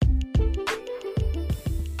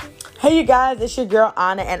Hey, you guys, it's your girl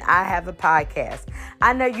Anna, and I have a podcast.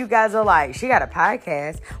 I know you guys are like, she got a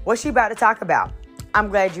podcast. What's she about to talk about? I'm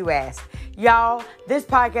glad you asked. Y'all, this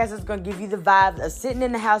podcast is going to give you the vibes of sitting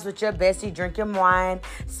in the house with your bestie, drinking wine,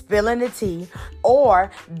 spilling the tea, or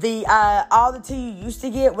the all the tea you used to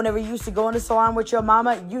get whenever you used to go in the salon with your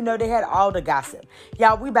mama. You know they had all the gossip.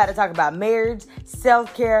 Y'all, we about to talk about marriage,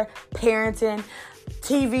 self-care, parenting,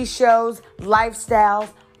 TV shows, lifestyles,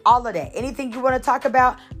 all of that. Anything you want to talk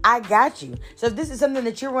about, I got you. So if this is something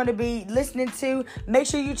that you're going to be listening to, make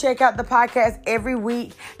sure you check out the podcast every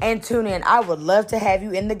week and tune in. I would love to have you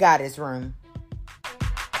in the Goddess Room.